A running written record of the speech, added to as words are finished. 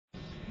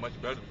much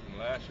better from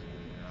last year.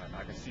 And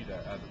I can see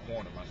that as a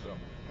corner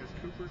myself. Has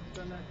Cooper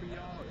done that for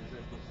y'all, or is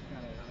it just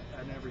kind of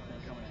and everything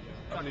coming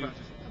together? I mean,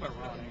 about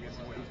Ron, I guess,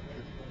 the way he's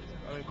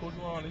I mean, Coach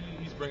Ron,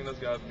 he's bringing us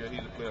guys together.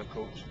 He's a player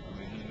coach. I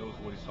mean, he knows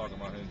what he's talking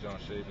about. Him and John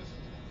Shavers,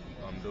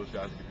 those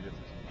guys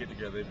get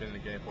together. They've been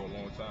in the game for a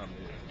long time.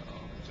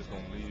 Just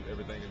don't leave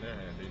everything in their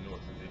hands. They know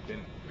it.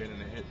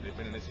 They've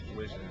been in this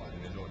situation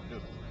and they know what to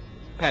do.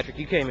 Patrick,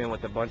 you came in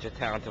with a bunch of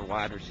talented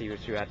wide receivers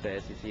throughout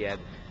the SEC. You had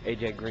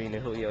A.J. Green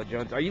and Julio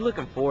Jones. Are you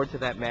looking forward to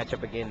that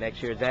matchup again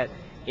next year? Is that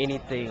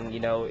anything,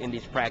 in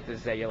these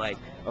practices that you're like,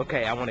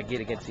 okay, I want to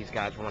get against these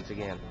guys once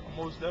again? I'm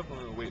most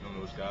definitely waiting on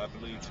those guys. I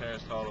believe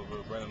Terrance, Tolliver,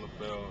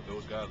 Lafell,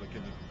 those guys are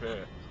getting me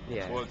prepared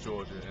for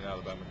Georgia and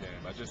Alabama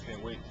game. I just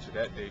can't wait till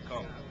that day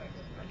comes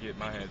and get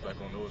my hands back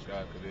on those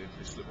guys because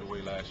they slipped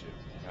away last year.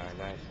 All right,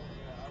 nice.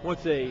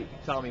 What's a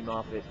Tommy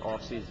Moffitt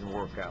off-season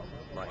workout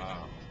like?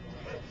 Wow.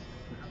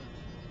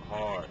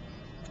 Hard.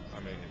 I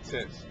mean,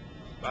 intense.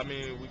 I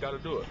mean, we got to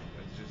do it.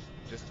 And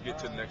just to get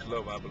to the next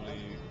level, I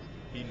believe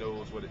he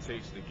knows what it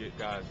takes to get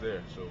guys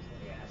there. So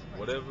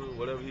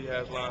whatever he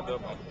has lined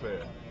up, I'm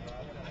prepared.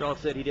 Sean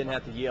said he didn't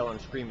have to yell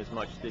and scream as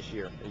much this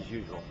year as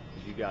usual,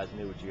 because you guys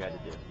knew what you had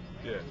to do.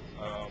 Yeah,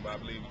 I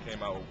believe we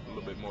came out with a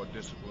little bit more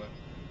discipline.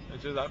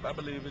 I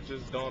believe it's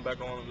just going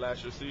back on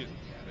last year's season.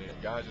 I mean,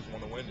 guys just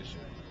want to win this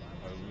year.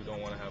 We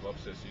don't want to have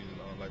upset season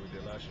like we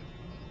did last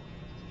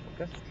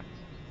year. Okay.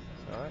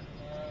 All right.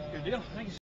 Good deal. Thank you.